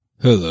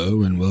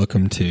Hello and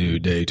welcome to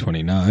day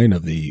 29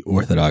 of the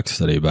Orthodox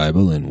Study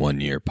Bible in 1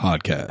 Year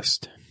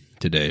podcast.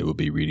 Today we'll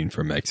be reading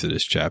from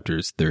Exodus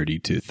chapters 30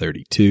 to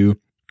 32,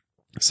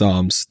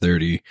 Psalms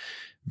 30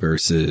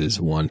 verses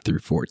 1 through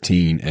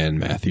 14, and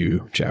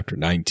Matthew chapter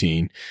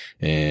 19.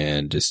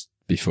 And just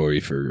before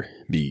we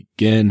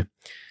begin,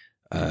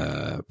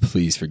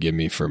 please forgive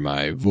me for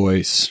my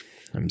voice.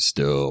 I'm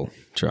still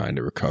trying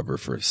to recover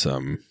for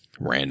some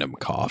random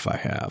cough I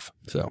have.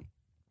 So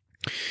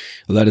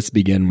let us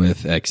begin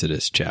with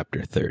Exodus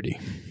chapter 30.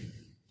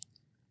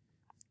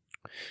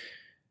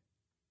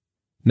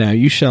 Now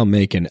you shall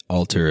make an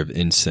altar of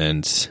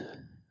incense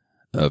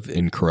of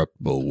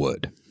incorruptible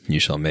wood. You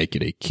shall make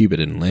it a cubit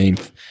in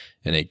length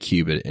and a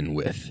cubit in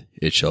width.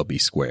 It shall be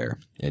square,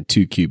 and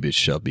 2 cubits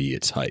shall be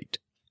its height.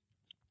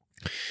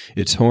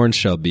 Its horns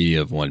shall be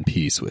of one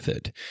piece with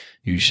it.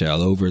 You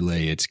shall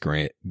overlay its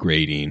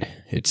grating,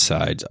 its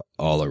sides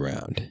all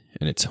around,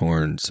 and its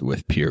horns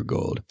with pure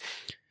gold.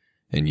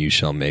 And you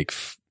shall make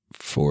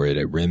for it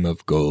a rim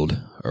of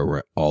gold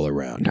all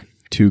around.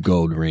 2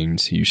 gold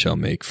rings you shall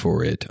make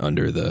for it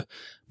under the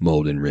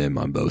molten rim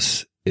on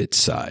both its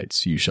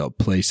sides. You shall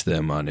place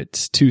them on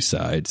its 2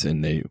 sides,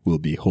 and they will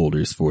be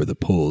holders for the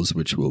poles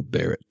which will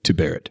bear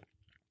it,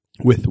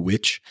 with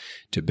which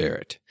to bear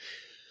it.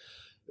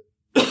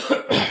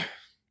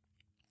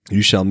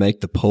 You shall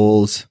make the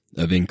poles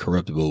of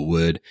incorruptible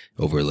wood,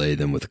 overlay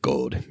them with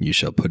gold. You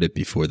shall put it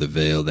before the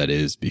veil that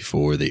is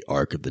before the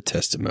ark of the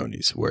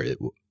testimonies, where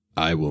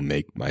I will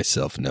make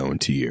myself known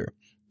to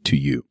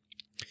you.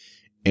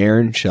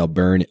 Aaron shall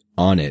burn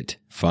on it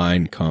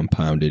fine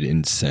compounded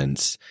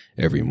incense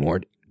every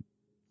morning.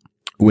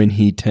 When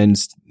he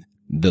tends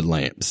the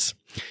lamps,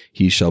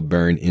 he shall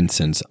burn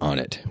incense on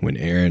it. When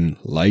Aaron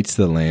lights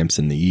the lamps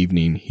in the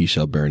evening, he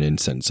shall burn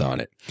incense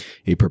on it,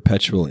 a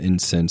perpetual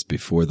incense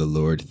before the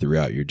Lord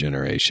throughout your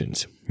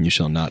generations. You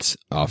shall not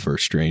offer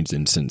strange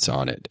incense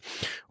on it,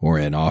 or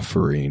an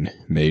offering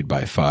made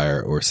by fire,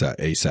 or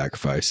a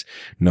sacrifice,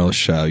 nor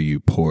shall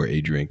you pour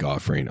a drink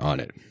offering on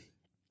it.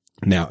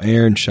 Now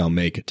Aaron shall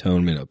make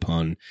atonement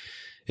upon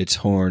its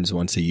horns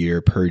once a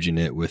year, purging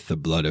it with the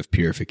blood of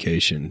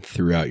purification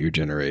throughout your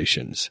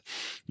generations.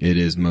 It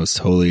is most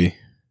holy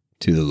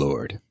to the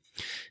Lord.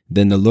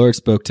 Then the Lord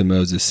spoke to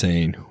Moses,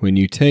 saying, When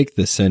you take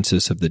the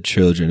census of the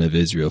children of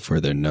Israel for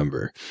their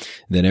number,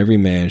 then every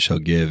man shall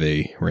give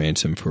a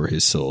ransom for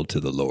his soul to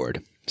the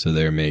Lord, so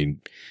there may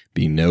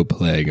be no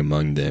plague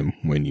among them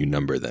when you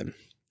number them.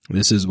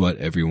 This is what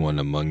everyone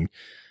among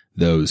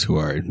those who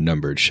are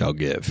numbered shall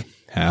give: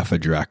 half a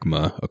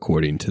drachma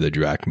according to the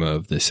drachma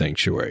of the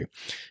sanctuary.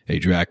 A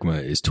drachma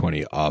is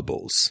 20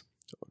 obols.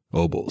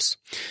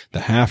 The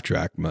half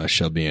drachma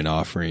shall be an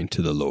offering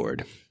to the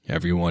Lord.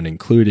 Everyone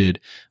included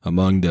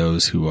among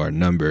those who are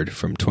numbered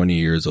from 20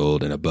 years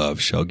old and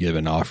above shall give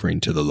an offering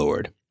to the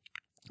Lord.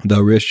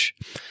 The rich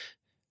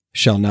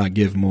shall not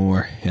give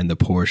more, and the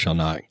poor shall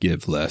not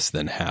give less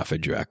than half a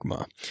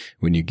drachma.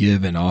 When you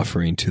give an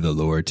offering to the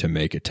Lord to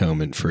make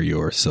atonement for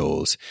your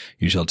souls,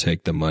 you shall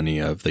take the money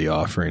of the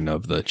offering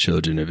of the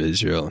children of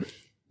Israel,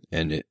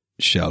 and it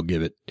shall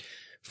give it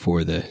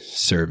for the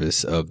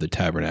service of the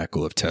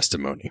tabernacle of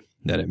testimony,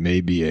 that it may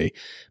be a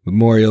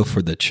memorial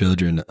for the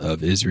children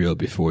of Israel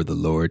before the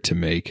Lord to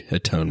make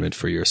atonement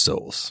for your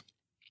souls.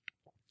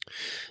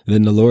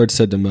 Then the Lord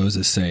said to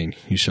Moses, saying,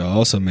 You shall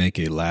also make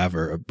a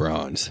laver of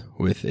bronze,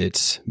 with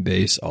its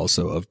base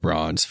also of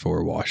bronze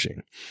for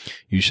washing.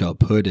 You shall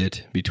put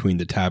it between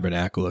the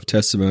tabernacle of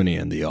testimony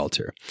and the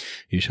altar.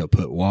 You shall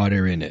put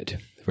water in it,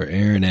 for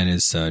Aaron and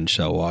his sons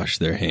shall wash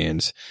their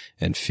hands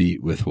and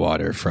feet with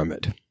water from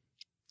it.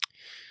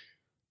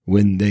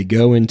 When they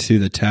go into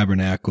the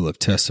tabernacle of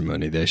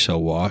testimony, they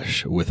shall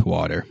wash with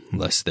water,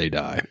 lest they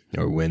die.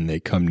 Or when they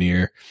come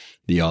near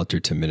the altar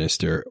to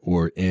minister,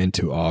 and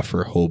to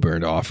offer whole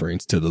burnt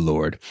offerings to the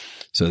Lord,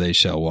 so they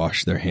shall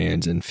wash their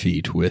hands and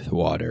feet with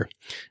water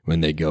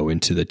when they go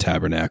into the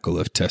tabernacle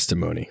of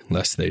testimony,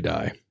 lest they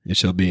die. It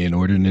shall be an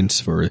ordinance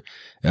for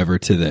ever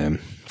to them,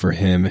 for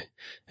him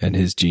and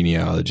his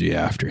genealogy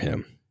after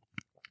him.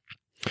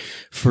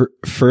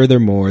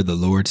 Furthermore, the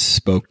Lord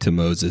spoke to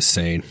Moses,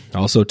 saying,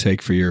 Also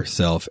take for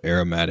yourself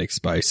aromatic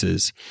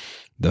spices,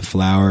 the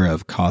flour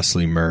of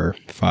costly myrrh,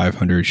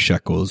 500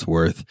 shekels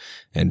worth,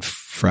 and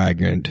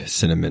fragrant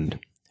cinnamon,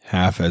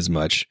 half as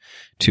much,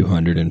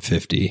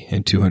 250,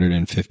 and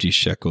 250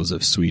 shekels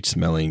of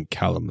sweet-smelling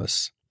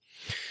calamus,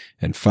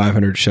 and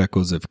 500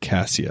 shekels of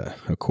cassia,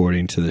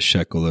 according to the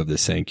shekel of the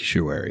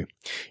sanctuary,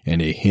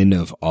 and a hin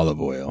of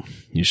olive oil.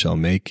 You shall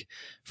make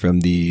from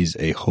these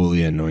a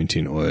holy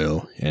anointing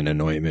oil, and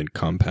anointment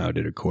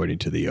compounded according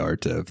to the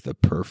art of the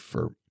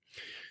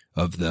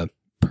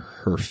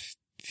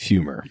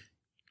perfumer.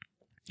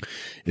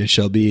 It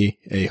shall be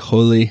a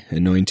holy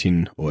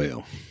anointing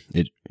oil,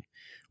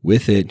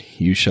 With it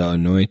you shall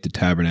anoint the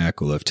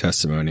tabernacle of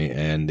testimony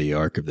and the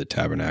ark of the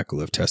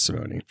tabernacle of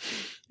testimony,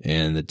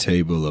 and the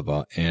table of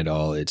all, and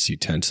all its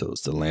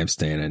utensils, the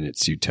lampstand and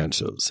its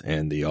utensils,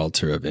 and the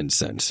altar of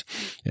incense,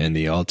 and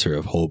the altar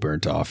of whole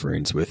burnt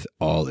offerings with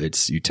all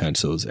its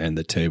utensils, and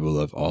the table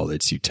of all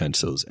its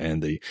utensils,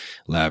 and the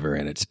laver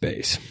and its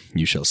base.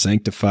 You shall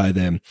sanctify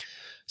them,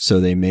 so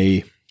they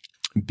may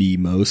be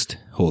most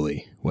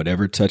holy.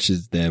 Whatever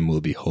touches them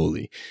will be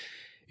holy.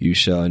 You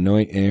shall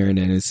anoint Aaron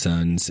and his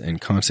sons, and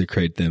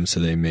consecrate them so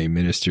they may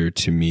minister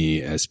to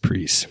me as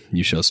priests.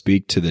 You shall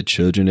speak to the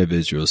children of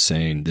Israel,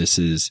 saying, This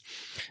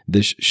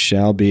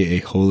shall be a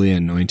holy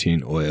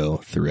anointing oil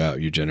throughout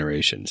your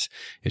generations.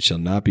 It shall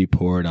not be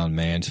poured on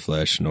man's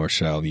flesh, nor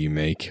shall you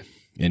make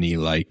any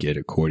like it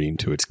according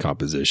to its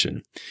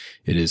composition.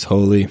 It is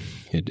holy,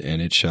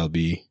 and it shall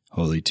be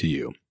holy to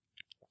you.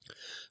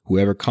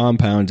 Whoever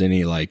compounds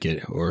any like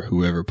it, or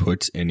whoever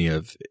puts any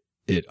of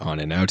it on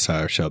an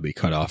outsider shall be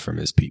cut off from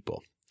his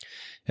people.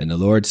 And the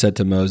Lord said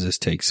to Moses,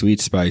 Take sweet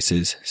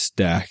spices,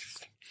 stacks,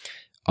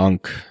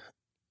 onycha,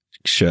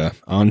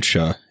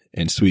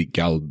 and sweet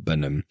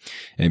galbanum,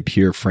 and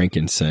pure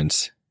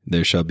frankincense.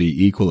 There shall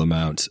be equal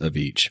amounts of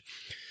each.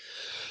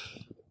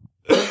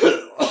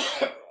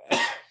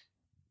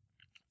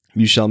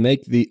 You shall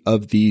make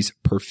of these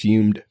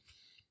perfumed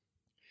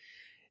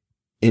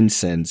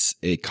incense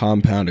a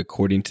compound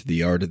according to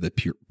the art of the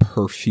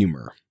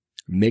perfumer,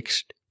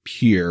 mixed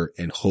pure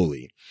and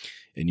holy.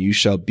 And you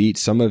shall beat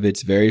some of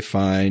it very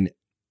fine,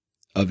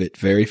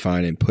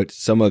 and put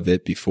some of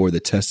it before the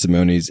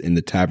testimonies in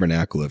the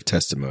tabernacle of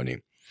testimony,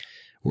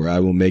 where I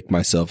will make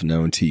myself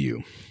known to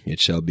you.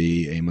 It shall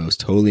be a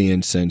most holy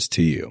incense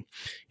to you.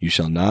 You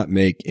shall not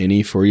make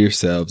any for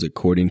yourselves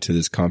according to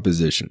this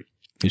composition.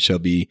 It shall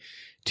be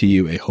to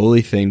you a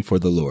holy thing for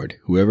the Lord.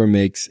 Whoever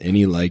makes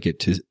any like it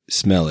to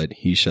smell it,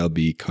 he shall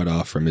be cut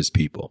off from his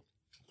people.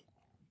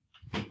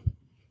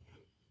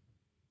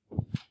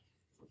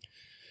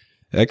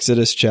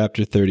 Exodus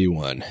chapter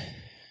 31.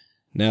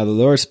 Now the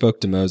Lord spoke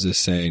to Moses,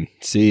 saying,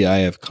 See, I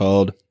have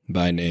called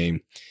by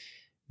name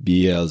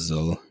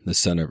Bezalel, the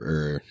son of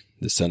Ur,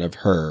 the son of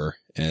Hur,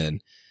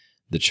 and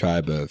the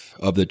tribe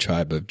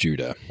of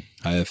Judah.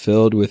 I have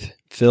filled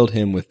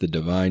him with the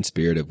divine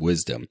spirit of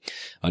wisdom,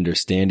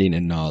 understanding,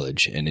 and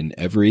knowledge, and in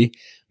every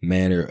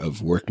manner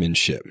of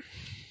workmanship,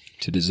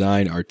 to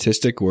design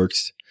artistic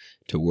works,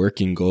 to work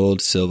in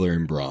gold, silver,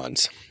 and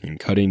bronze, in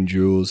cutting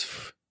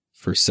jewels,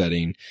 for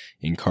setting,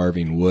 in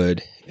carving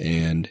wood,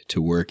 and to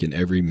work in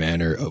every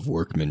manner of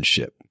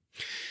workmanship.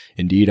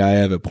 Indeed, I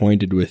have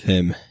appointed with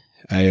him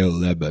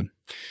Aholeb,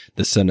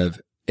 the son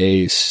of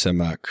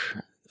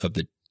Ahisamach, of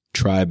the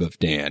tribe of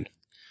Dan.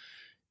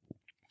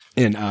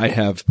 And I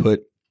have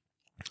put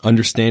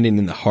understanding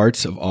in the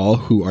hearts of all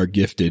who are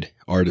gifted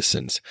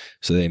artisans,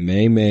 so they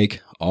may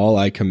make all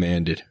I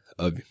commanded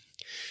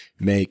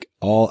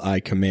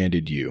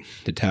you,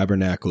 the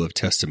tabernacle of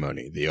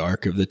testimony, the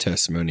ark of the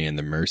testimony, and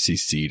the mercy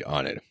seat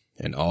on it,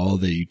 and all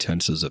the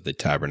utensils of the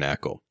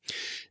tabernacle,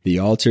 the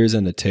altars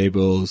and the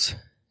tables,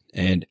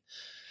 and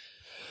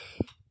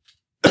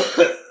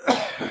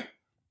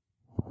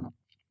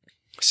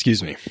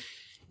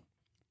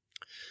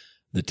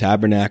the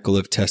tabernacle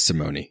of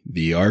testimony,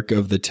 the ark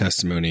of the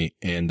testimony,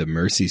 and the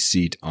mercy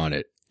seat on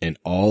it, and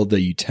all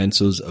the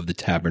utensils of the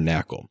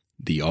tabernacle,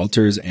 the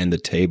altars and the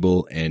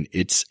table and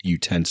its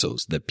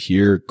utensils, the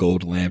pure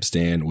gold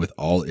lampstand with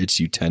all its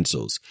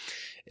utensils,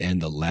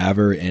 and the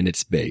laver and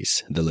its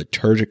base, the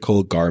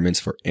liturgical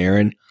garments for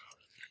Aaron,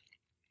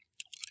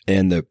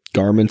 and the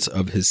garments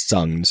of his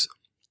sons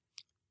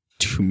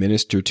to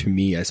minister to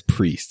me as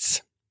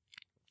priests,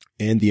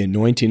 and the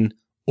anointing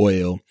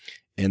oil,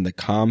 and the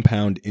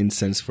compound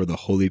incense for the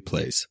holy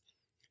place.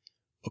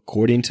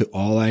 According to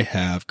all I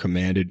have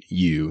commanded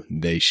you,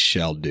 they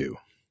shall do.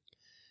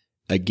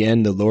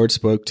 Again, the Lord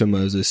spoke to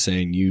Moses,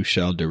 saying, You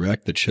shall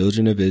direct the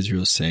children of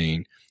Israel,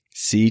 saying,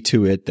 See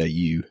to it that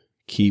you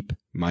keep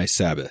my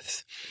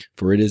Sabbaths,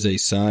 for it is a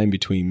sign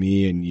between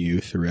me and you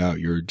throughout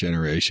your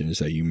generations,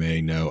 that you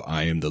may know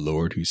I am the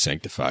Lord who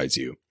sanctifies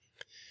you.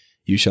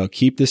 You shall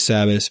keep the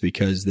Sabbaths,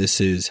 because this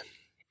is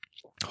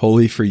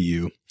holy for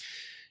you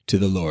to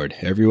the Lord.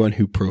 Everyone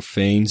who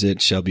profanes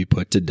it shall be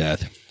put to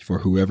death, for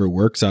whoever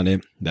works on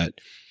it, that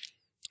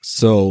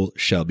soul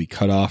shall be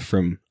cut off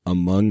from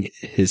among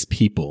his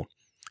people.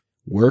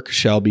 Work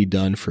shall be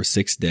done for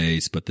 6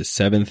 days, but the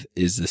seventh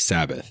is the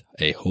Sabbath,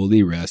 a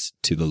holy rest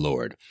to the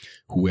Lord.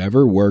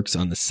 Whoever works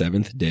on the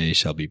seventh day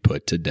shall be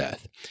put to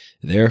death.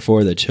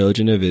 Therefore the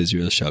children of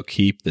Israel shall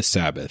keep the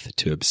Sabbath,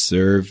 to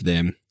observe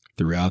them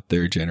throughout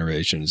their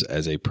generations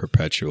as a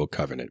perpetual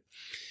covenant.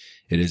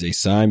 It is a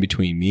sign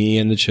between me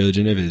and the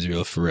children of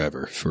Israel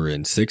forever. For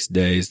in 6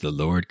 days the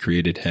Lord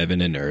created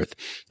heaven and earth,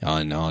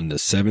 and on the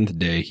seventh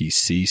day he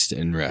ceased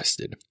and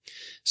rested.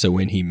 So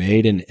when he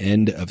made an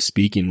end of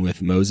speaking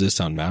with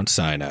Moses on Mount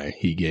Sinai,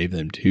 he gave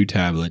him 2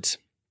 tablets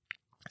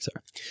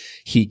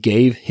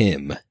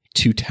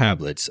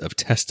of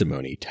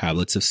testimony,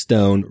 tablets of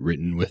stone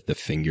written with the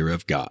finger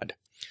of God.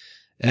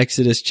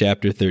 Exodus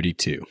chapter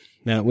 32.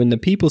 Now, when the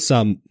people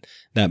saw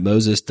that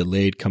Moses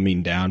delayed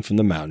coming down from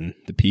the mountain,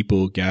 the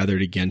people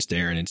gathered against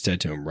Aaron and said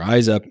to him,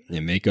 "Rise up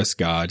and make us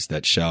gods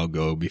that shall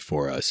go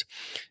before us.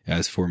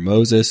 As for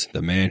Moses,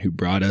 the man who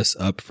brought us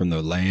up from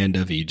the land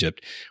of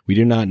Egypt, we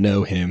do not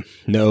know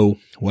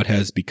what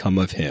has become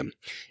of him."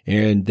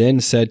 Aaron then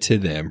said to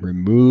them,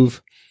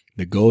 "Remove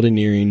the golden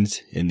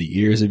earrings in the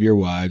ears of your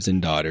wives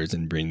and daughters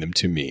and bring them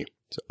to me."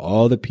 So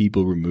all the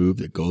people removed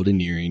the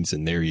golden earrings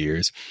in their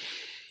ears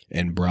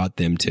and brought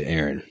them to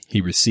Aaron.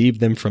 He received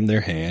them from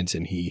their hands,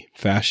 and he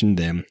fashioned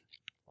them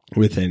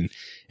with an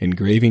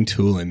engraving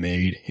tool and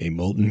made a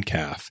molten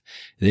calf.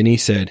 Then he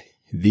said,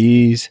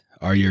 "These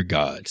are your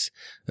gods,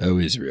 O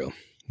Israel,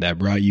 that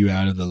brought you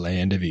out of the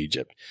land of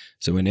Egypt."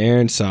 So when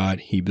Aaron saw it,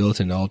 he built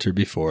an altar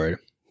before it.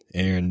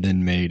 Aaron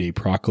then made a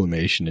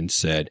proclamation and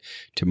said,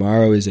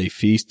 "Tomorrow is a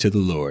feast to the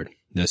Lord."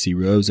 Thus he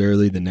rose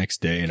early the next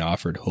day and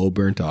offered whole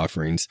burnt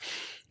offerings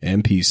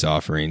and peace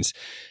offerings,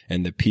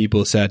 and the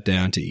people sat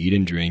down to eat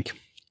and drink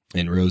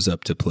and rose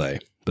up to play.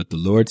 But the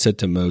Lord said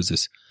to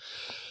Moses,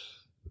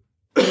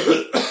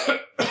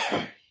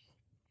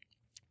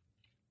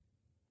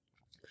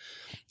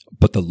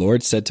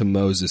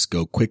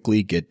 "Go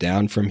quickly, get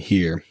down from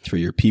here, for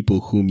your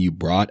people whom you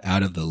brought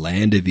out of the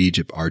land of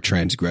Egypt are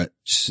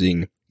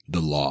transgressing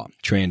the law.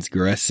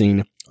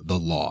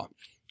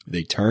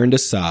 They turned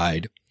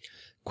aside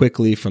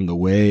quickly from the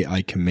way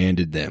I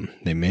commanded them.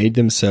 They made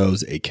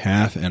themselves a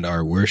calf and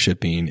are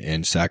worshiping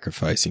and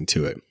sacrificing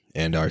to it,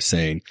 and are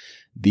saying,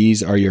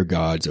 'These are your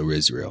gods, O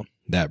Israel,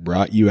 that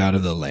brought you out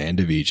of the land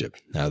of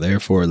Egypt. Now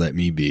therefore let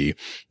me be,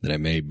 that I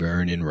may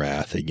burn in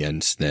wrath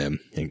against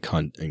them and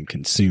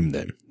consume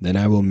them. Then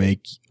I will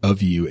make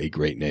of you a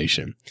great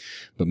nation.'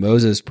 But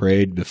Moses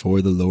prayed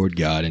before the Lord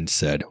God and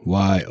said,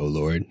 'Why, O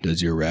Lord,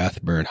 does your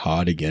wrath burn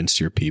hot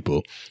against your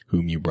people,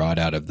 whom you brought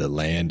out of the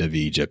land of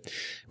Egypt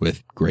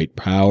with great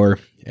power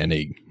and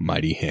a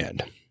mighty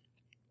hand?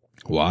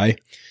 Why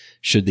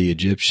should the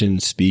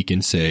Egyptians speak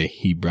and say,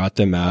 he brought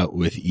them out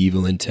with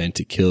evil intent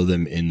to kill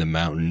them in the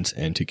mountains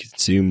and to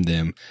consume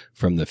them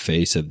from the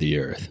face of the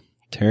earth?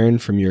 Turn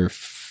from your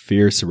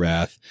fierce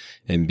wrath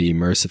and be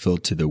merciful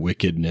to the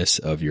wickedness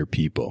of your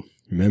people.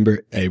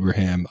 Remember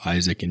Abraham,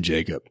 Isaac, and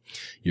Jacob,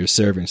 your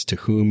servants, to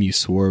whom you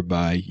swore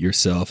by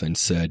yourself and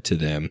said to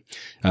them,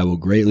 I will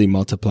greatly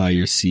multiply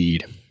your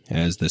seed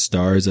as the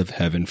stars of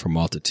heaven for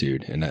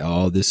multitude, and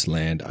all this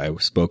land I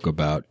spoke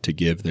about to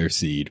give their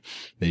seed,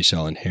 they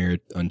shall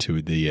inherit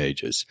unto the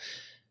ages.'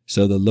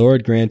 So the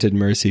Lord granted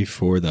mercy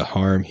for the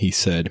harm he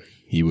said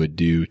he would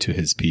do to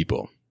his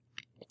people.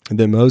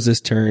 Then Moses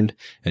turned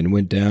and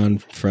went down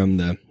from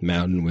the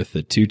mountain with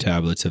the 2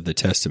 tablets of the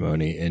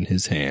testimony in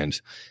his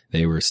hands.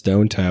 They were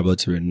stone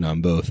tablets written on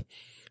both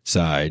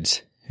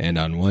sides, and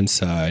on one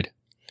side,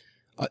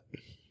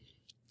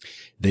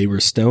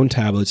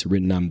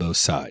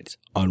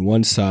 on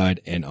one side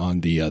and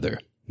on the other.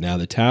 Now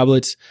the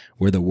tablets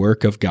were the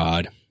work of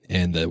God,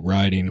 and the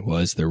writing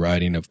was the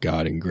writing of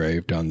God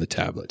engraved on the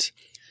tablets.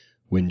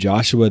 When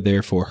Joshua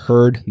therefore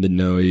heard the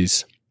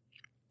noise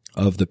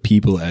of the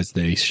people as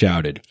they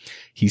shouted,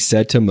 he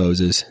said to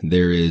Moses,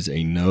 There is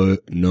a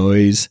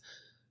noise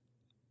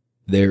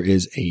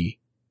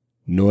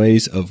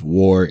of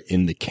war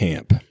in the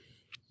camp.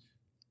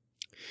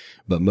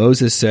 But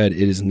Moses said,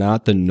 It is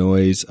not the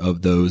noise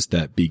of those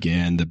that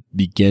begin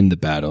the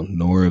battle,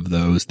 nor of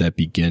those that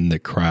begin the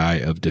cry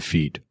of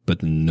defeat, but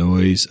the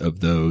noise of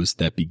those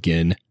that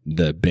begin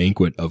the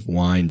banquet of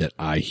wine that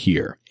I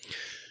hear.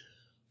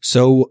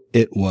 So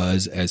it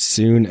was, as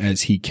soon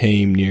as he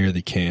came near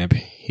the camp,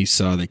 he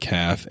saw the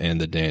calf and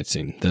the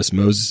dancing. Thus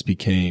Moses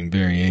became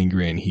very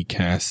angry, and he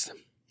cast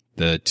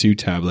the 2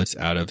 tablets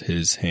out of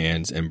his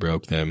hands and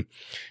broke them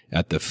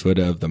at the foot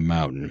of the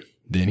mountain.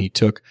 Then he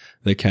took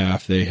the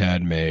calf they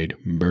had made,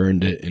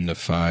 burned it in the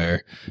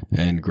fire,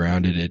 and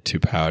grounded it to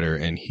powder,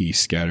 and he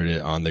scattered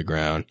it on the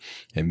ground,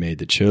 and made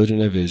the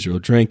children of Israel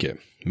drink it.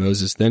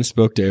 Moses then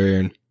spoke to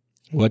Aaron,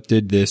 What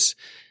did this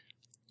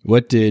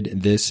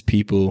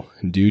people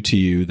do to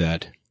you,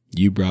 that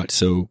you brought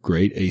so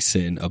great a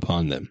sin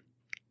upon them?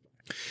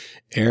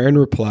 Aaron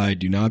replied,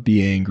 Do not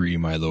be angry,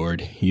 my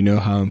lord. You know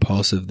how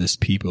impulsive this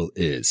people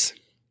is.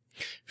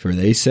 For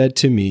they said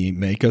to me,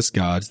 Make us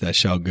gods that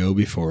shall go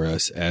before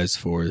us, as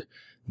for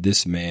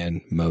this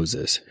man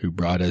Moses, who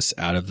brought us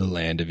out of the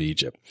land of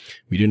Egypt.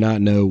 We do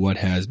not know what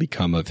has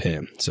become of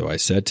him. So I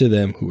said to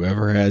them,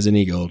 Whoever has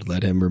any gold,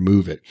 let him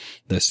remove it.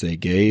 Thus they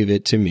gave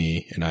it to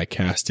me, and I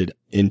cast it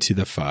into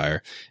the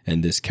fire,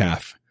 and this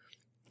calf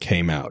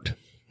came out.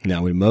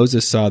 Now when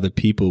Moses saw the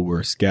people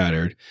were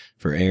scattered,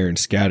 for Aaron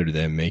scattered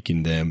them,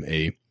 making them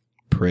a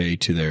prey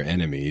to their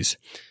enemies,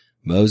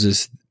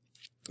 Moses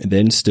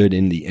then stood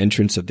in the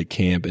entrance of the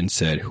camp and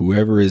said,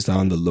 Whoever is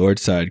on the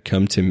Lord's side,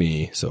 come to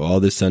me. So all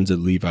the sons of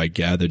Levi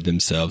gathered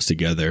themselves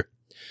together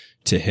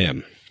to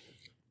him.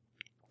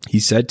 He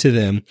said to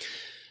them,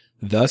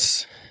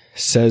 Thus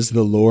says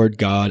the Lord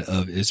God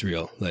of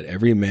Israel, Let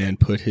every man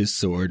put his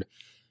sword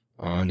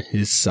on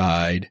his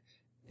side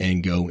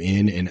and go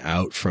in and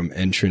out from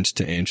entrance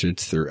to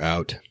entrance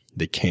throughout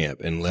the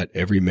camp, and let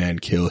every man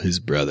kill his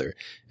brother,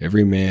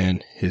 every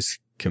man his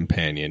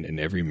companion, and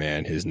every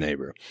man his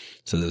neighbor.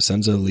 So the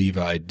sons of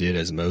Levi did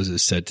as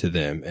Moses said to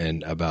them,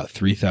 and about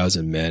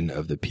 3,000 men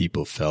of the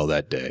people fell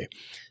that day.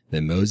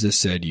 Then Moses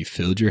said, "You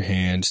filled your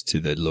hands to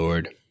the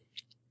Lord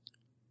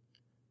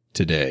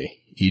today,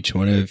 each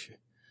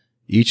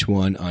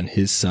one on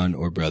his son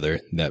or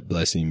brother, that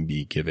blessing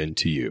be given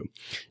to you."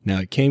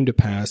 Now it came to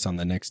pass on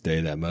the next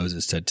day that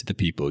Moses said to the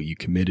people, "You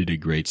committed a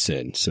great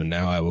sin. So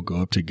now I will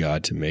go up to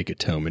God to make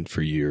atonement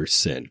for your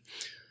sin."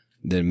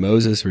 Then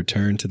Moses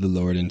returned to the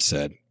Lord and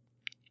said,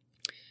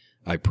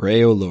 "I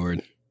pray, O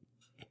Lord,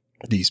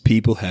 these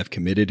people have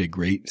committed a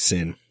great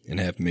sin and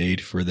have made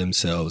for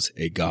themselves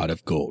a god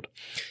of gold.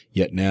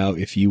 Yet now,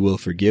 if you will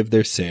forgive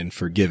their sin,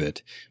 forgive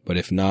it. But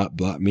if not,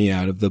 blot me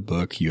out of the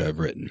book you have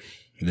written."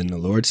 Then the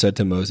Lord said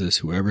to Moses,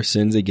 "Whoever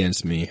sins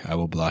against me, I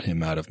will blot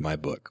him out of my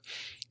book.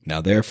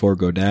 Now therefore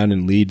go down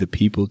and lead the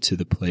people to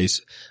the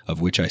place of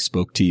which I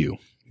spoke to you.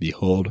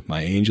 Behold,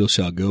 my angel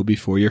shall go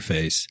before your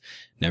face.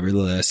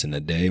 Nevertheless, in the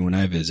day when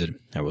I visit,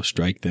 I will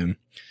strike them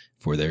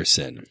for their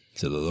sin."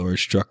 So the Lord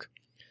struck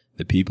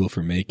the people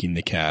for making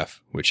the calf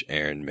which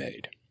Aaron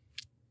made.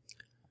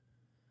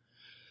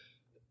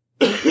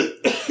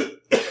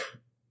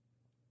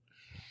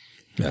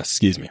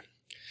 Excuse me.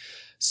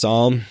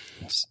 Psalm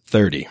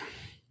 30.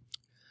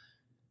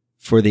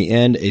 For the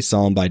end, a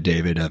psalm by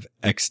David of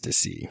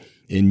ecstasy.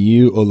 In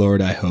you, O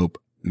Lord, I hope.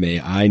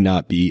 May I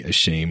not be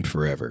ashamed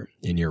forever.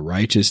 In your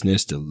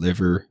righteousness,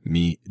 deliver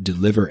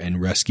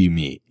and rescue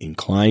me.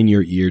 Incline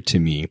your ear to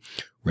me.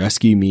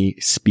 Rescue me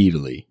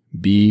speedily.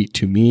 Be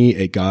to me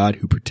a God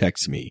who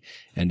protects me,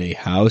 and a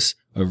house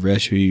of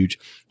refuge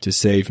to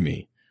save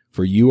me.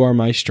 For you are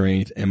my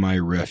strength and my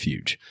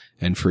refuge,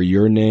 and for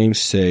your name's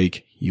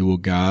sake you will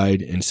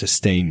guide and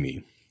sustain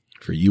me.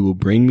 For you will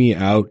bring me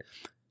out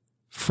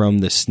from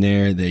the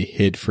snare they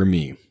hid for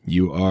me.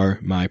 You are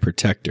my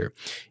protector.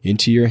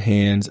 Into your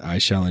hands I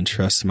shall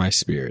entrust my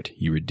spirit.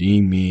 You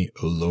redeem me,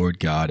 O Lord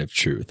God of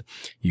truth.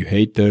 You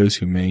hate those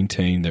who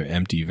maintain their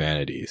empty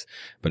vanities.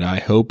 But I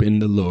hope in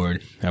the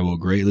Lord. I will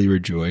greatly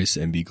rejoice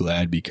and be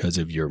glad because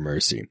of your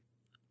mercy.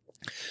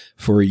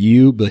 For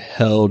you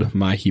beheld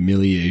my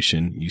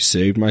humiliation. You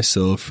saved my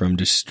soul from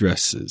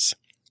distress,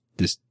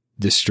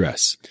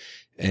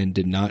 and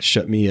did not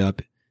shut me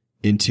up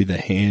into the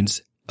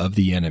hands of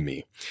the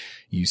enemy.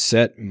 You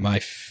set my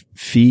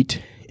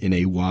feet in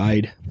a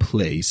wide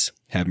place.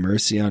 Have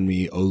mercy on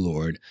me, O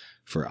Lord,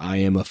 for I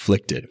am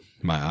afflicted.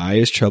 My eye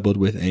is troubled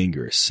with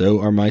anger. So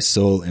are my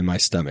soul and my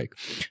stomach.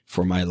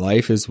 For my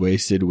life is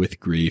wasted with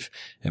grief,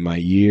 and my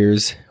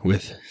years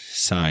with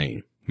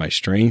sighing. My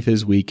strength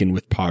is weakened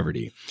with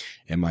poverty,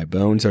 and my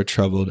bones are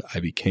troubled. I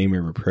became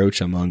a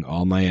reproach among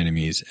all my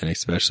enemies, and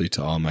especially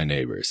to all my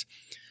neighbors,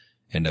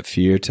 and a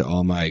fear to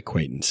all my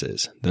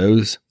acquaintances.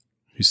 Those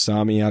who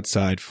saw me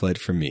outside fled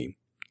from me.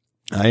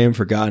 I am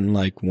forgotten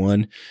like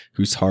one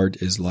whose heart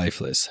is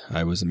lifeless.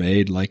 I was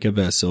made like a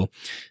vessel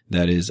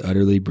that is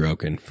utterly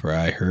broken, for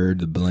I heard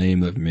the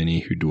blame of many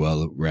who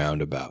dwell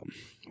round about,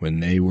 when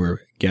they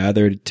were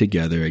gathered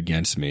together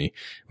against me,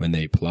 when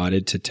they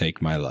plotted to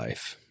take my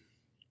life.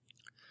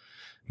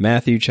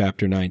 Matthew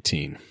chapter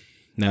 19.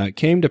 Now it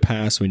came to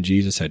pass when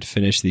Jesus had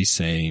finished these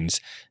sayings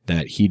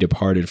that he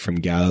departed from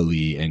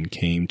Galilee and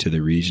came to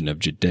the region of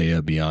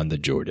Judea beyond the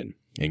Jordan.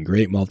 And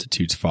great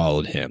multitudes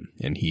followed him,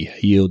 and he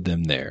healed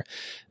them there.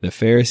 The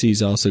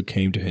Pharisees also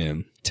came to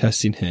him,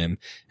 testing him,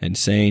 and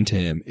saying to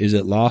him, "Is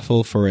it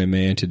lawful for a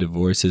man to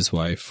divorce his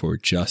wife for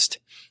just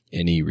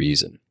any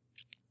reason?"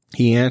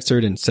 He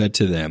answered and said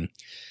to them,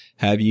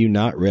 "Have you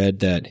not read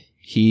that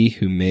he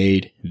who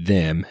made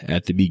them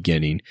at the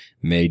beginning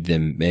made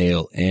them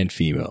male and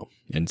female,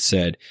 and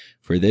said,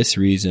 For this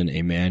reason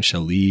a man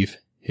shall leave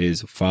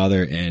his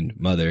father and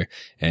mother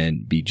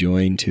and be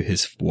joined to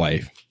his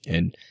wife,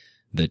 and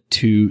the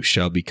two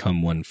shall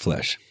become one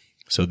flesh.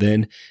 So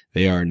then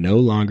they are no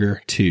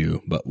longer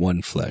two, but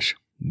one flesh.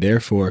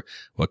 Therefore,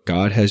 what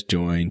God has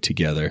joined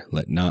together,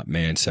 let not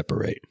man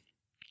separate."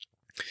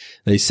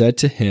 They said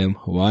to him,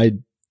 "Why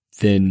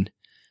then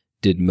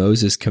did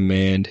Moses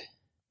command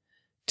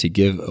to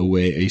give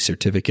away a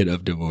certificate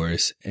of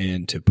divorce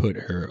and to put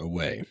her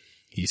away?"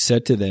 He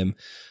said to them,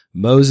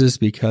 "Moses,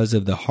 because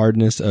of the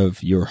hardness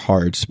of your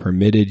hearts,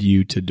 permitted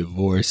you to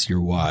divorce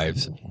your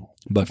wives.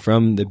 But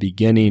from the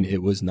beginning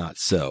it was not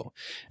so.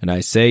 And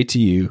I say to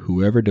you,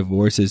 whoever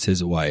divorces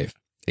his wife,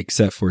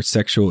 except for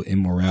sexual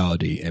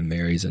immorality, and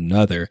marries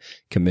another,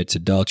 commits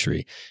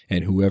adultery.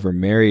 And whoever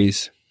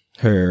marries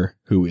her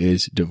who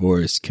is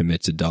divorced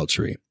commits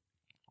adultery."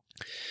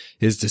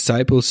 His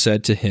disciples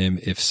said to him,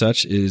 "If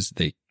such is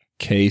the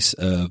case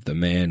of the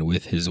man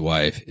with his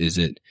wife, is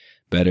it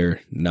better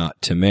not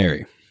to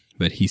marry?"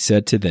 But he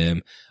said to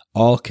them,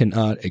 "All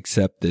cannot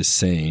accept this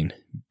saying,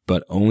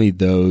 but only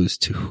those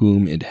to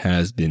whom it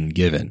has been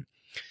given.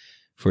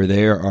 For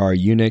there are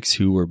eunuchs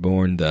who were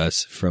born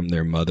thus from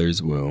their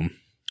mother's womb,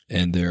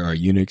 and there are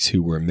eunuchs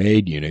who were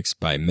made eunuchs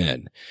by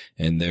men,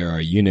 and there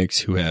are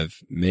eunuchs who have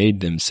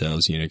made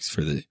themselves eunuchs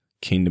for the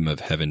kingdom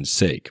of heaven's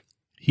sake.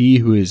 He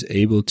who is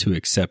able to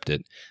accept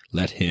it,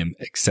 let him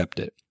accept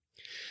it.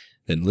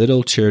 Then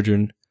little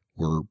children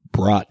were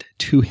brought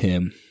to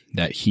him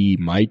that he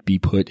might be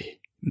put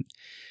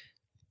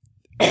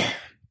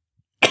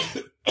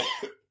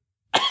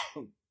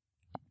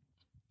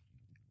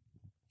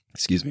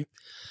excuse me.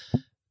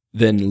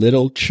 Then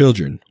little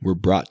children were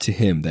brought to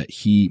him that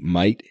he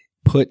might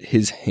put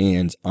his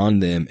hands on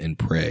them and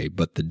pray,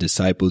 but the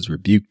disciples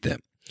rebuked them.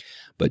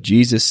 But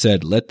Jesus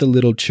said, Let the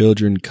little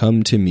children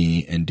come to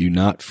me, and do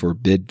not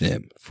forbid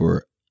them,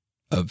 for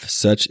of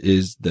such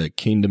is the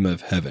kingdom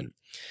of heaven.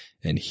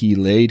 And he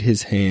laid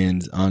his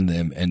hands on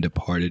them and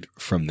departed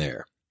from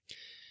there.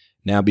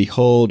 Now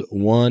behold,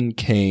 one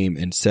came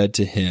and said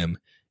to him,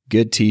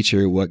 Good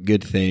teacher, what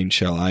good thing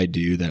shall I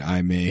do that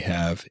I may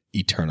have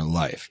eternal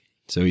life?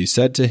 So he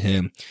said to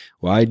him,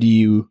 Why do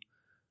you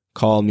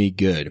call me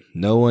good?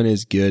 No one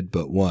is good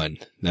but one,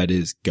 that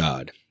is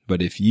God.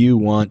 But if you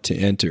want to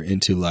enter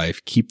into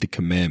life, keep the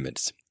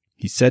commandments.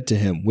 He said to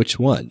him, Which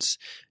ones?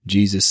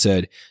 Jesus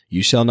said,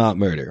 You shall not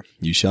murder.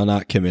 You shall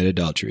not commit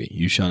adultery.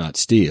 You shall not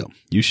steal.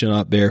 You shall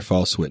not bear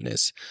false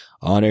witness.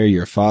 Honor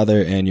your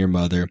father and your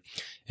mother,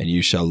 and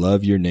you shall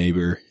love your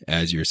neighbor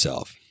as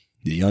yourself.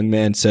 The young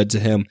man said to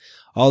him,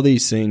 All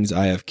these things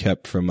I have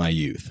kept from my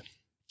youth.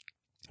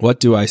 What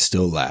do I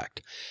still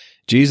lack?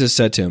 Jesus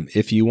said to him,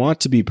 If you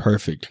want to be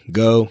perfect,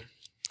 go,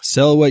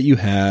 sell what you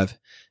have,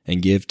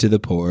 and give to the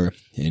poor,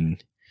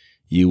 and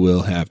you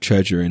will have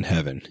treasure in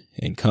heaven.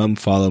 And come,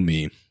 follow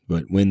me.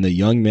 But when the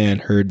young man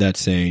heard that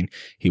saying,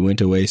 he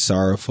went away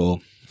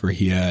sorrowful, for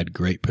he had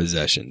great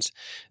possessions.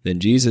 Then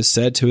Jesus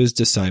said to his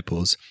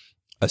disciples,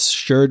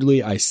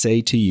 Assuredly I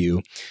say to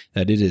you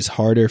that it is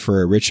harder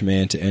for a rich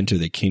man to enter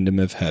the kingdom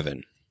of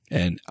heaven.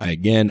 And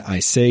again I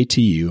say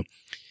to you,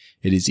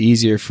 it is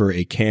easier for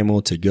a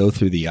camel to go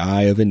through the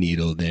eye of a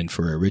needle than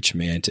for a rich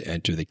man to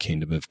enter the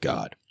kingdom of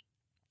God.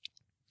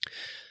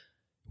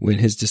 When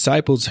his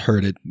disciples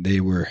heard it, they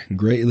were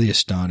greatly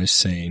astonished,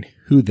 saying,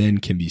 Who then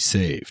can be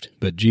saved?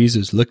 But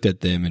Jesus looked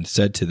at them and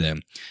said to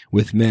them,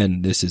 With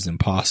men this is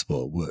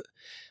impossible,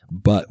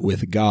 but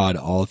with God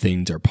all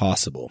things are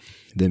possible.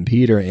 Then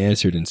Peter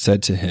answered and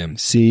said to him,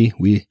 See,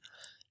 we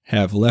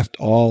have left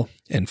all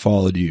and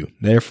followed you.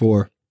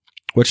 Therefore,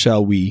 what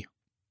shall we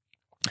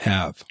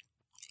have?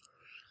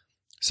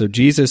 So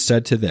Jesus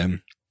said to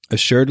them,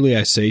 Assuredly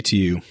I say to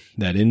you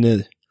that in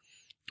the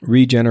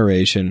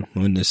regeneration,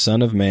 when the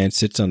Son of Man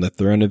sits on the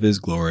throne of his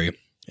glory,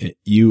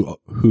 you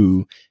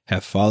who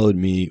have followed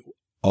me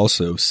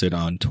also sit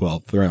on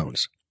 12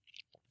 thrones,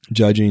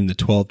 judging the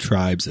 12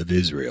 tribes of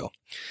Israel.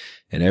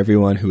 And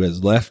everyone who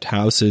has left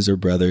houses or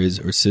brothers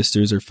or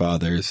sisters or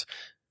fathers,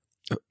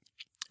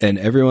 and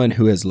everyone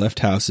who has left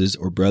houses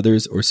or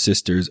brothers or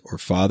sisters or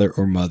father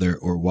or mother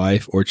or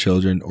wife or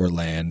children or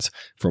lands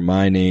for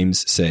my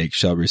name's sake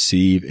shall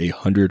receive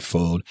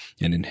 100-fold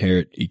and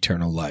inherit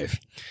eternal life.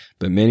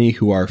 But many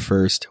who are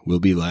first will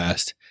be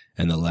last,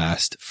 and the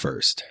last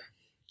first.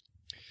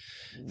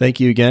 Thank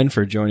you again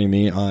for joining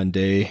me on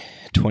day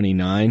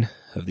 29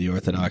 of the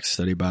Orthodox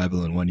Study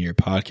Bible in 1 Year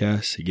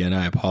podcast. Again,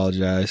 I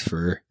apologize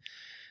for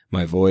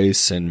my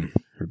voice and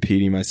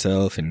repeating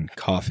myself and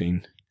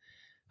coughing.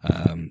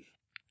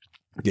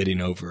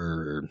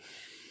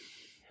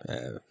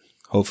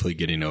 Hopefully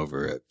getting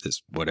over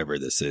this, whatever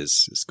this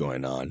is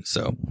going on.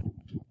 So,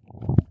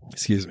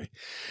 excuse me.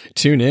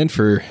 Tune in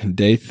for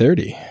day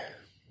 30.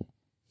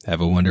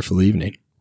 Have a wonderful evening.